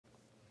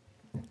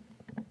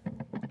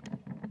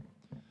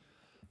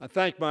I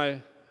thank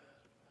my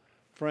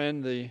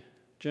friend, the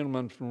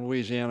gentleman from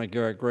Louisiana,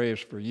 Garrett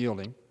Graves, for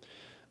yielding.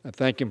 I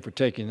thank him for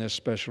taking this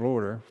special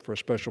order for a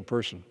special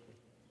person.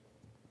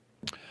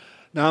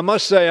 Now, I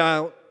must say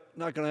I'm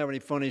not going to have any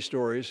funny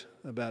stories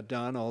about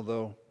Don,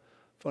 although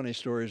funny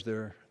stories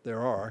there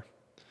are.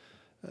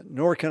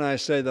 Nor can I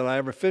say that I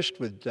ever fished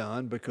with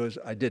Don, because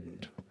I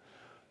didn't.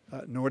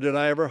 Nor did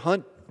I ever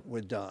hunt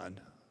with Don.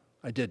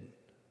 I didn't.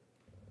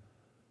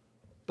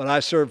 But I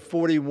served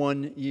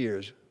 41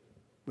 years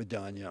with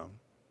Don Young.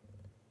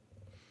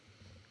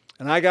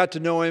 And I got to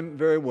know him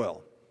very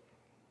well.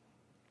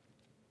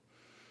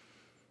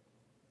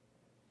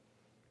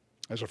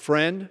 As a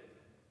friend,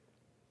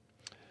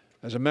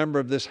 as a member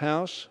of this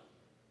House,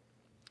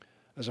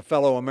 as a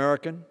fellow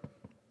American,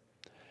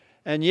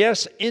 and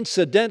yes,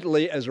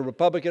 incidentally, as a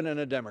Republican and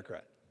a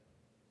Democrat.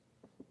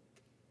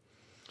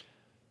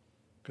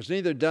 Because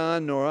neither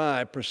Don nor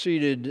I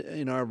proceeded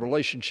in our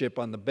relationship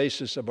on the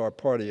basis of our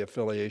party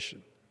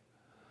affiliation,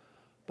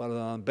 but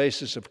on the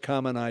basis of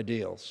common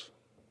ideals,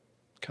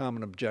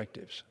 common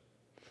objectives,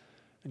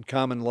 and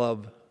common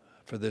love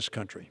for this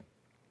country.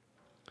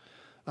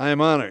 I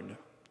am honored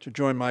to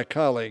join my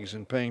colleagues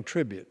in paying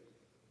tribute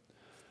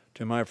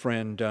to my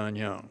friend Don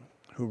Young,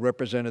 who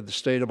represented the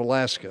state of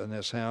Alaska in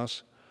this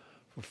House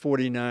for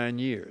 49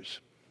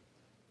 years.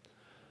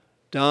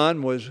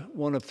 Don was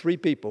one of three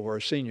people who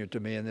are senior to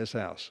me in this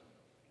House.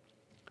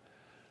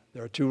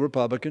 There are two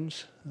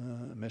Republicans,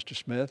 Mr.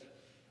 Smith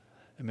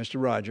and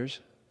Mr. Rogers,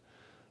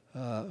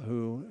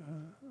 who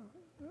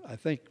I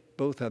think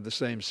both have the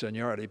same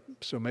seniority,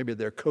 so maybe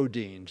they're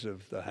co-deans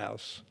of the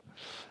House.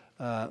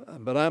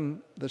 But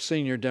I'm the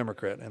senior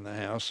Democrat in the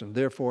House, and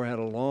therefore had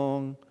a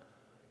long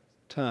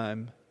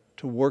time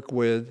to work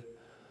with,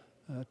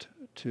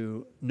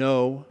 to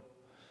know,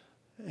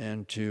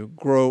 and to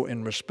grow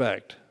in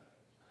respect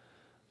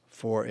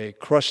for a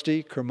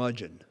crusty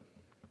curmudgeon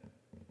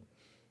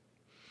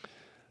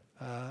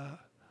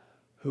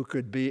who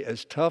could be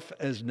as tough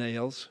as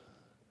nails,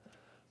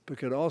 but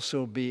could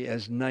also be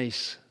as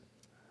nice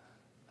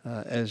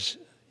as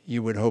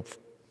you would hope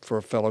for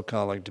a fellow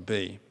colleague to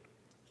be.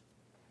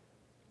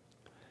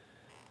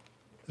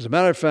 As a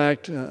matter of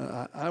fact,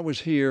 I was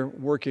here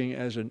working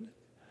as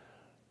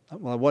I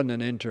wasn't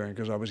an intern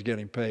because I was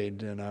getting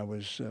paid, and I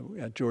was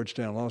at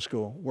Georgetown Law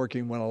School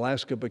working when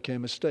Alaska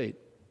became a state.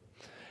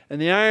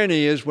 And the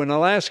irony is, when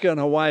Alaska and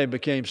Hawaii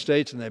became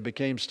states, and they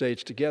became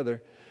states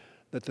together,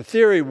 that the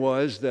theory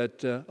was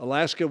that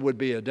Alaska would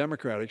be a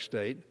Democratic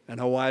state and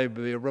Hawaii would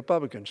be a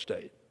Republican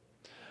state.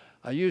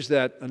 I use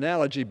that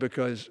analogy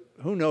because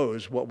who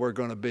knows what we're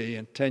going to be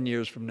in 10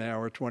 years from now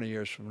or 20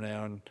 years from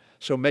now, and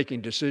so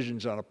making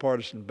decisions on a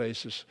partisan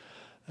basis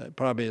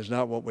probably is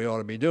not what we ought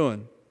to be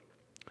doing.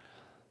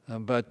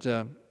 But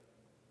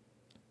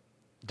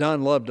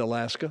Don loved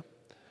Alaska,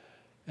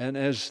 and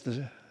as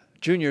the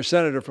junior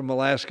senator from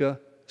Alaska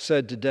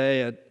said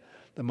today at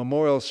the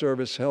memorial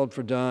service held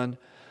for Don,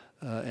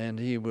 and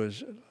he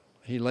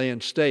lay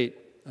in state,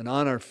 an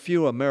honor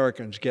few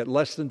Americans get,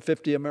 less than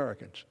 50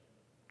 Americans.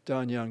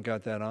 Don Young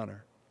got that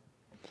honor.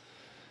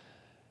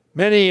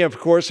 Many, of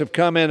course, have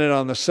commented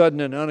on the sudden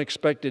and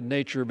unexpected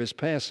nature of his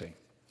passing.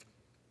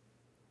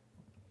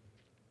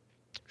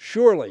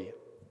 Surely,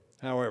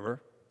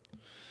 however,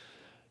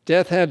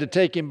 death had to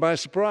take him by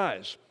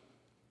surprise,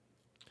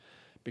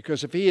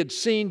 because if he had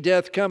seen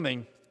death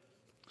coming,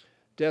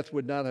 death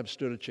would not have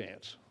stood a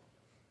chance.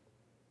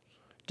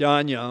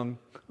 Don Young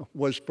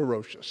was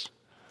ferocious.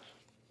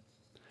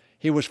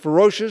 He was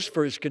ferocious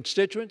for his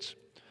constituents,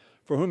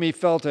 for whom he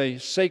felt a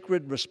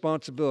sacred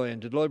responsibility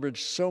and delivered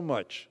so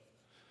much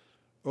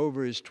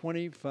over his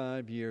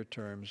 25-year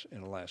terms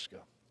in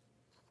Alaska.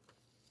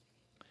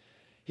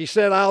 He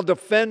said, "I'll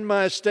defend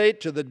my state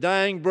to the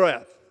dying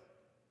breath."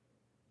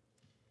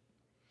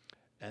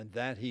 And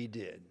that he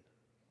did.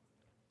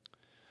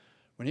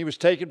 When he was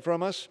taken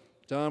from us,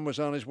 Don was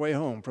on his way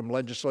home from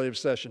legislative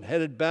session,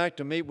 headed back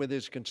to meet with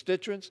his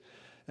constituents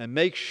and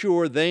make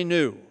sure they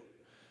knew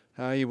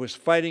how he was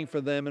fighting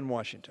for them in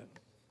Washington.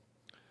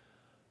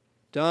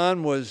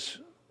 Don was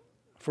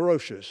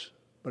ferocious,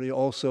 but he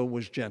also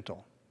was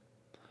gentle.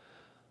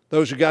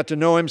 Those who got to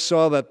know him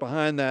saw that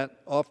behind that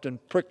often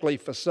prickly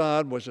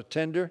facade was a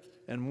tender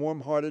and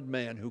warm-hearted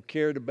man who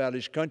cared about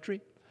his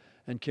country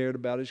and cared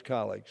about his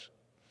colleagues,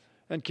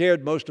 and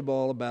cared most of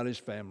all about his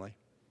family.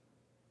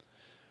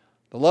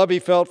 The love he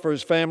felt for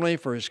his family,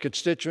 for his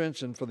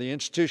constituents, and for the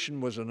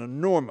institution was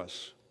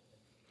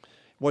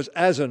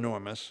as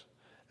enormous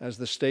as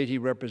the state he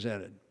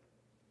represented.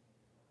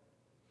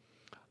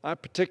 I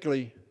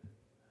particularly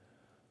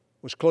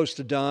was close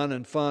to Don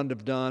and fond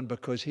of Don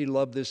because he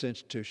loved this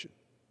institution.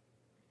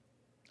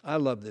 I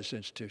love this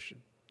institution.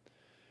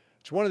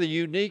 It's one of the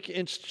unique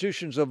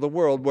institutions of the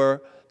world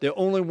where the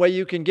only way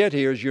you can get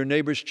here is your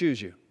neighbors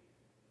choose you.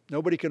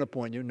 Nobody can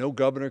appoint you. No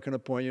governor can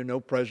appoint you. No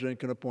president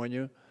can appoint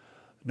you.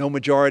 No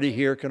majority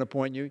here can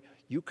appoint you.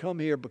 You come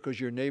here because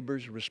your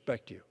neighbors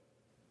respect you.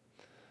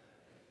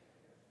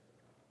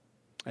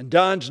 And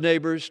Don's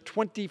neighbors,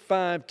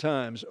 25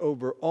 times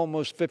over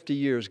almost 50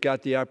 years,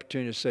 got the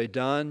opportunity to say,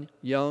 "Don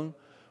Young,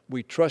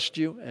 We trust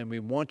you, and we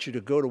want you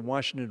to go to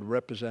Washington to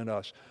represent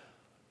us.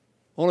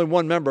 Only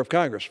one member of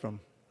Congress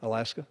from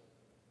Alaska.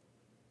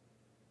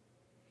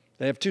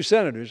 They have 2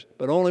 senators,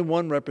 but only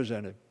 1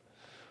 representative.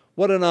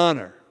 What an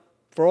honor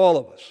for all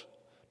of us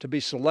to be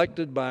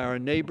selected by our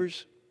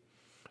neighbors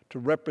to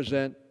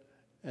represent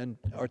and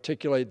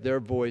articulate their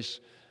voice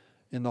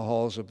in the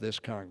halls of this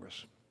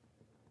Congress.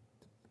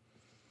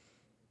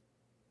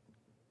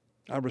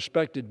 I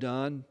respected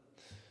Don,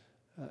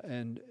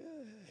 and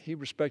he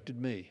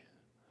respected me.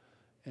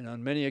 And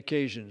on many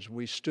occasions,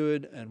 we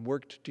stood and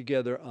worked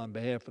together on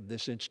behalf of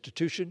this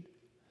institution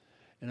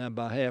and on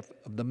behalf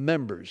of the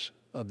members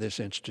of this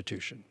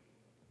institution.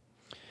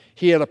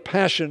 He had a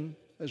passion,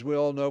 as we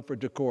all know, for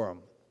decorum,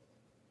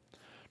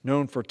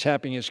 known for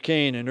tapping his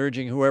cane and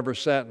urging whoever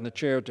sat in the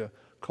chair to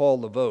call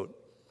the vote.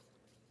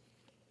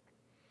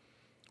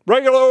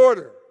 Regular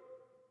order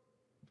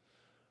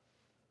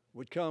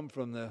would come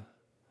from the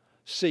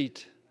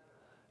seat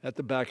at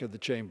the back of the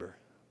chamber,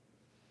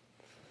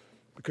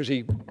 because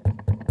he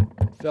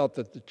felt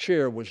that the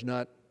chair was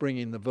not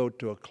bringing the vote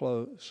to a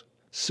close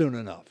soon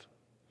enough.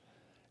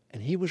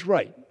 And he was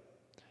right.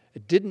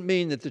 It didn't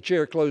mean that the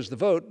chair closed the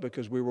vote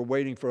because we were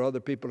waiting for other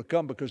people to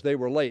come because they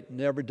were late.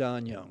 Never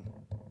Don Young.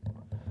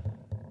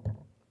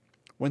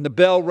 When the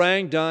bell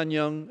rang, Don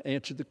Young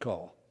answered the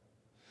call.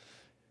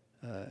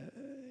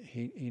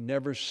 He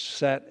never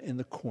sat in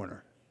the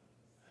corner.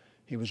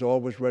 He was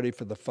always ready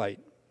for the fight.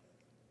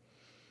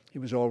 He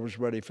was always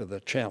ready for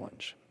the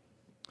challenge.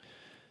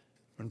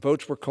 When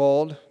votes were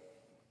called,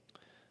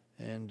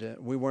 and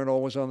we weren't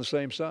always on the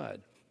same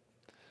side.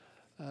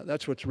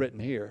 That's what's written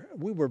here.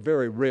 We were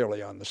very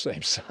rarely on the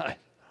same side,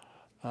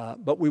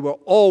 but we were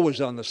always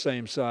on the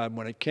same side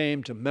when it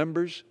came to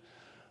members,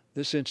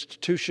 this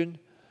institution,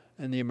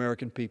 and the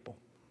American people.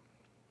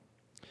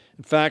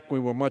 In fact, we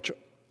were much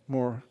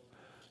more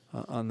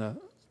on the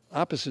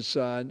opposite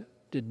side.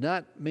 Did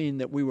not mean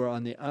that we were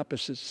on the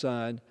opposite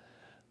side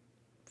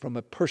from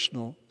a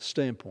personal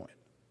standpoint.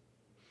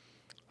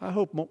 I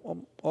hope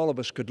all of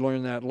us could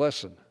learn that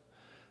lesson.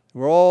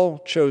 We're all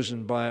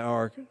chosen by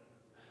our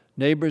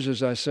neighbors,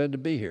 as I said, to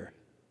be here.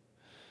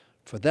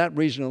 For that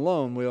reason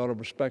alone, we ought to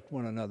respect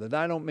one another.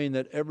 I don't mean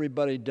that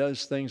everybody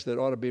does things that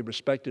ought to be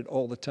respected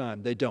all the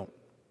time. They don't.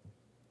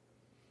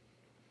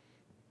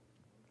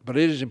 But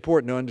it is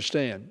important to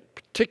understand,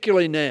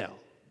 particularly now,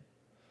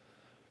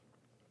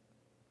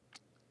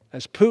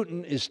 as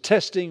Putin is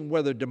testing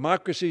whether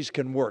democracies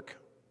can work.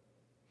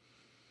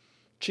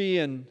 Xi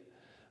and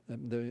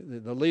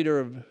the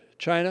leader of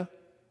China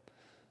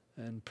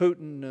and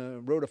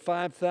Putin wrote a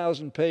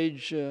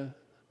 5,000-page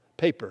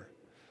paper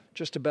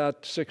just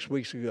about 6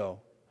 weeks ago.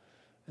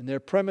 And their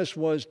premise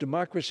was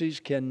democracies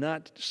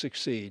cannot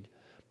succeed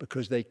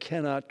because they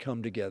cannot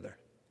come together.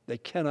 They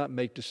cannot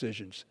make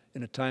decisions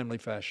in a timely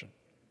fashion.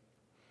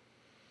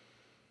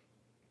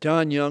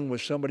 Don Young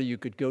was somebody you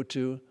could go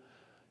to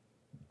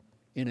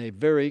in a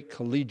very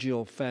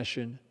collegial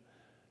fashion.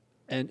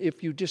 And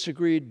if you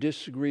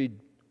disagreed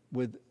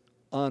with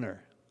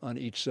honor on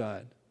each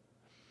side.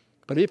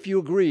 But if you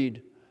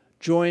agreed,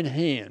 join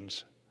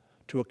hands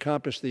to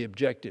accomplish the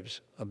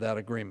objectives of that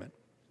agreement.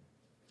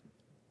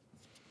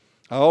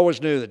 I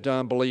always knew that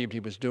Don believed he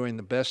was doing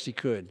the best he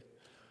could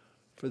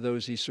for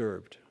those he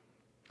served.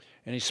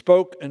 And he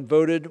spoke and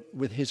voted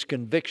with his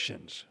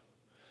convictions.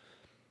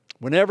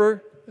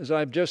 Whenever, as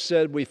I've just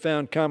said, we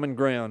found common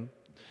ground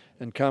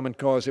and common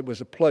cause, it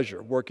was a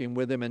pleasure working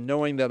with him and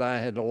knowing that I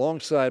had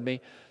alongside me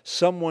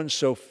someone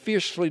so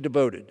fiercely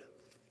devoted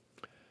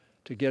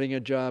to getting a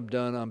job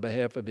done on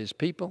behalf of his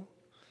people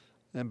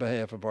and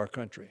behalf of our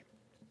country.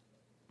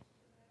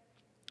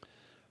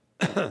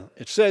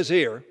 It says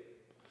here,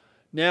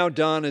 now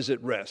Don is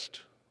at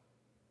rest.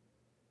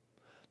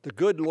 The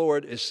good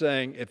Lord is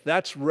saying, if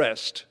that's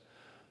rest,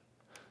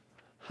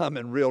 I'm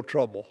in real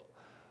trouble.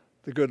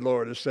 The good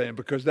Lord is saying,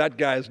 because that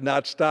guy is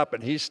not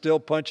stopping. He's still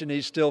punching,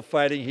 he's still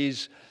fighting,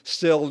 he's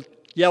still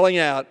yelling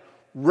out,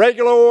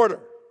 regular order.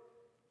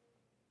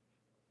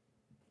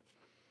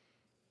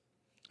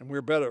 And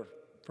we're better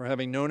for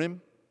having known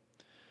him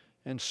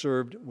and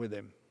served with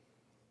him.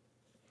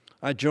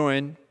 I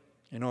join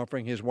in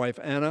offering his wife,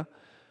 Anna,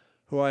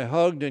 who I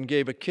hugged and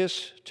gave a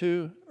kiss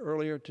to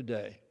earlier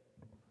today,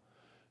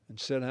 and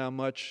said how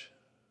much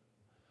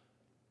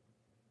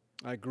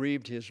I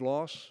grieved his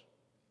loss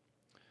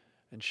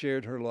and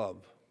shared her love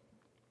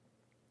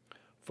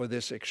for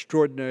this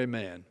extraordinary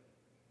man.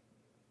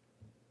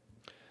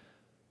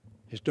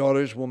 His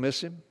daughters will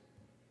miss him.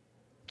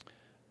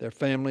 Their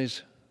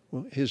families,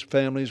 his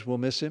families will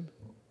miss him.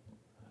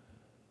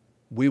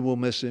 We will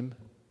miss him.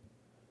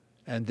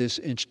 And this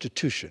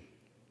institution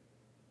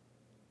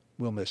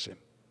will miss him.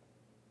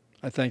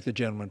 I thank the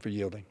gentleman for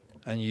yielding,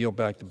 and yield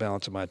back the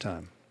balance of my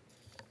time.